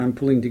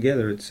pulling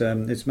together.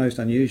 It's most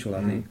unusual,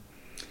 I think.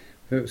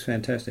 It was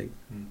fantastic.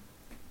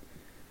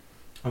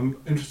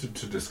 I'm interested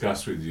to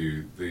discuss with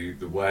you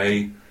the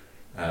way,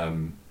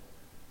 from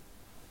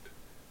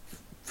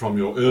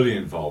your early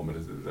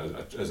involvement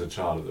as a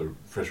child at the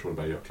Freshwater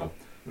Bay Yacht Club,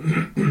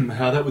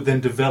 how that would then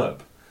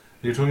develop.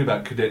 You're talking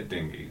about cadet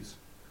dinghies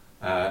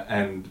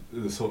and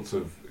the sorts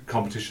of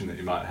competition that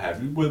you might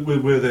have.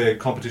 Were there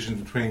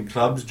competitions between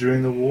clubs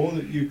during the war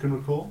that you can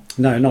recall?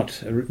 No,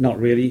 not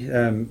really.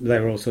 They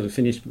were all sort of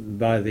finished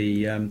by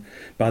the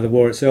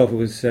war itself.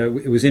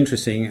 It was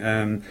interesting.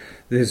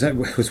 There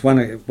was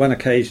one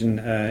occasion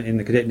in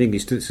the cadet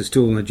dinghies,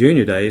 still in the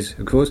junior days,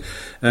 of course,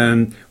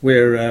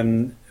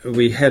 where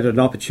we had an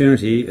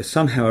opportunity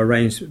somehow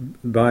arranged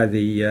by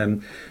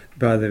the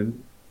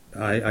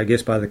I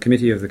guess by the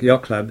committee of the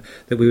yacht club,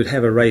 that we would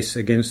have a race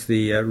against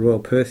the Royal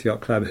Perth Yacht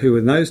Club, who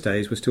in those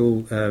days were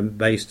still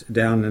based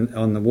down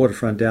on the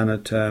waterfront down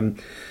at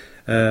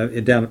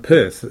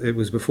Perth. It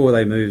was before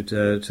they moved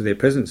to their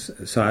present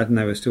site, and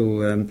they were still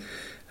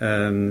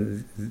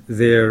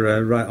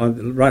there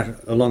right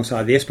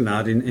alongside the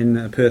Esplanade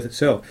in Perth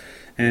itself.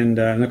 And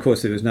of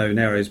course there was no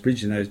Narrows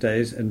Bridge in those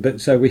days,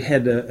 so we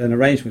had an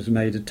arrangement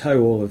made to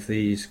tow all of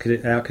these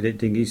our cadet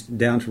dinghies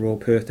down to Royal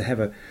Perth to have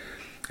a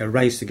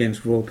race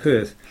against Royal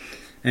Perth,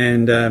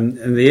 and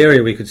the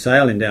area we could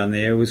sail in down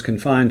there was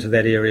confined to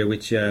that area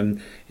which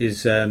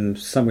is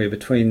somewhere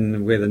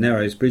between where the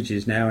Narrows Bridge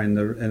is now and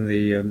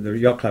the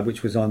yacht club,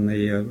 which was on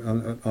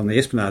the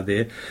Esplanade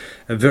there,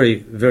 a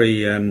very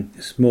very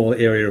small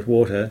area of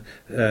water,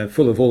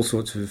 full of all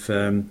sorts of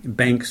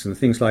banks and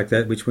things like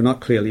that, which were not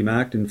clearly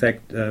marked. In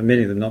fact,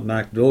 many of them not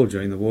marked at all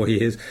during the war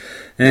years,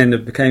 and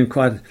it became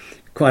quite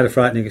a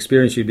frightening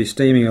experience. You'd be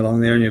steaming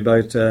along there in your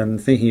boat,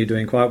 thinking you're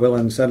doing quite well,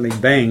 and suddenly,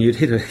 bang! You'd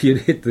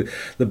hit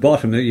the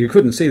bottom. You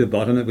couldn't see the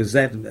bottom. It was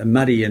that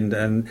muddy and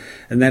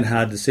that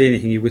hard to see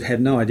anything. You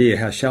had no idea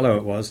how shallow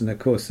it was. And of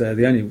course,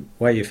 the only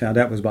way you found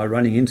out was by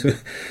running into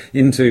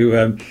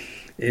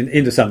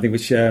something,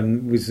 which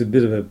was a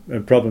bit of a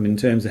problem in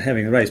terms of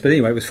having a race. But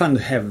anyway, it was fun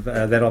to have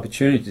that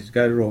opportunity to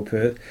go to Royal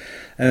Perth.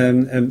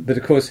 But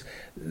of course,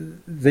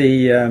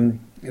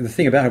 the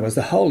thing about it was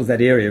the whole of that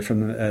area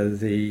from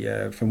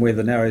where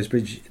the Narrows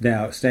Bridge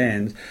now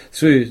stands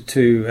through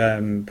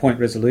to Point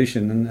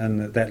Resolution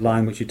and that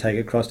line which you take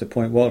across to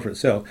Point Walter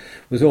itself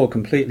was all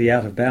completely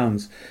out of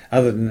bounds,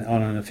 other than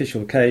on an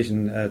official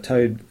occasion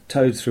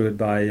towed through it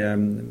by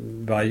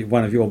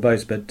one of your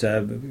boats, but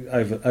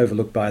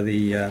overlooked by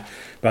the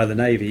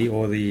Navy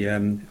or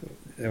the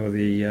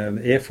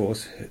Air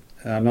Force.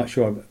 I'm not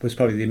sure, it was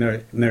probably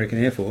the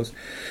American Air Force,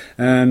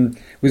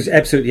 was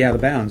absolutely out of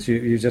bounds.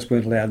 You just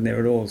weren't allowed in there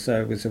at all. So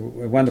it was a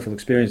wonderful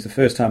experience. The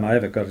first time I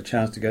ever got a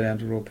chance to go down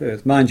to Royal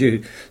Perth. Mind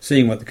you,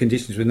 seeing what the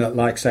conditions were not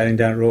like sailing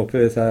down at Royal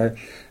Perth, I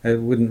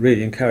wouldn't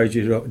really encourage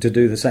you to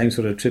do the same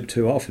sort of trip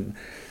too often.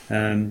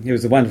 It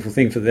was a wonderful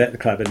thing for that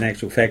club, in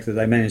actual fact, that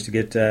they managed to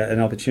get an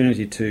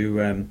opportunity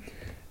to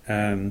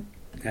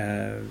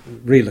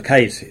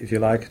relocate, if you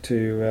like,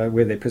 to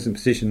where their present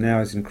position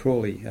now is in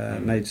Crawley.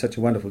 Made such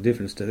a wonderful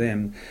difference to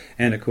them,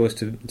 and of course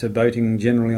to boating generally